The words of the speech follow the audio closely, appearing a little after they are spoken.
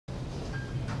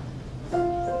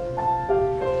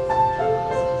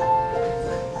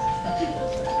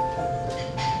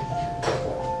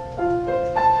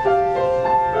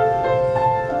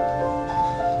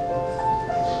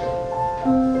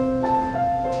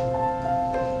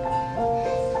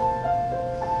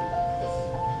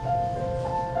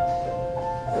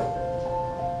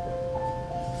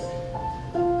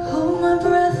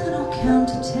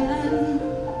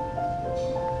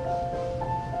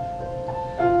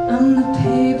I'm the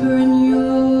paper and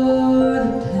you're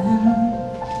the pen.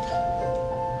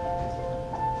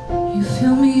 You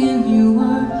fill me in, you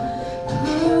are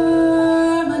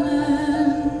permanent.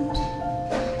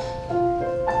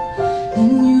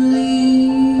 Then you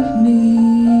leave me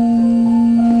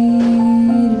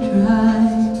to dry.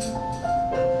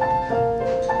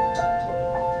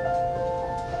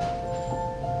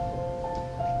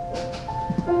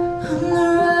 I'm the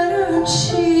writer and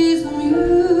she's the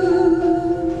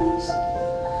muse.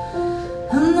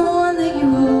 I'm the one that you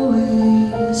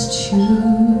always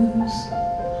choose.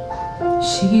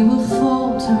 She will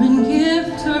falter and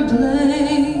gift her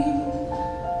blame,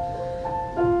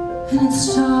 and it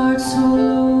starts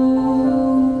all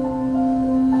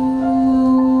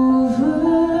over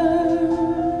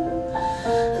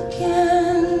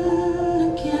again,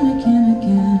 again, again,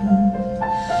 again.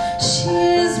 She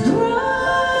is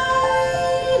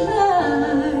bright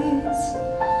lights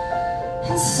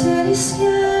and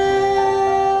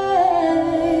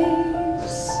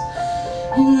cityscapes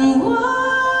in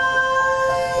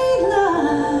white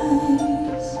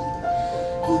lights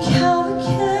and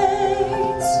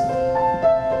cavalcades,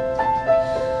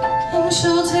 and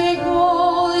she'll take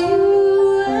all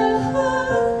you ever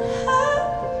had.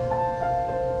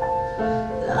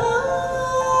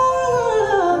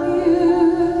 Love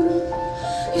you.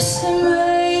 You say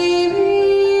maybe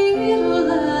it'll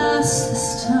last this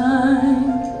time,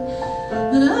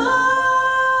 but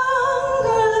I'm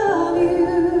gonna love you.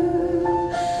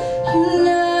 You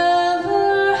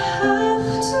never have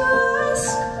to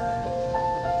ask.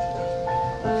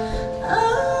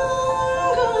 I'm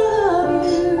gonna love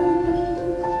you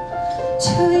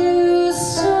till you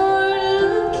start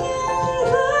looking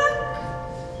back.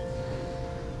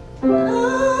 I'm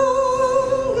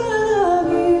gonna love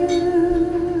you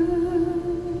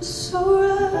so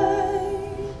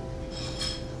right.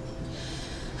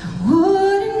 I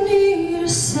wouldn't need a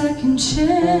second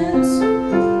chance.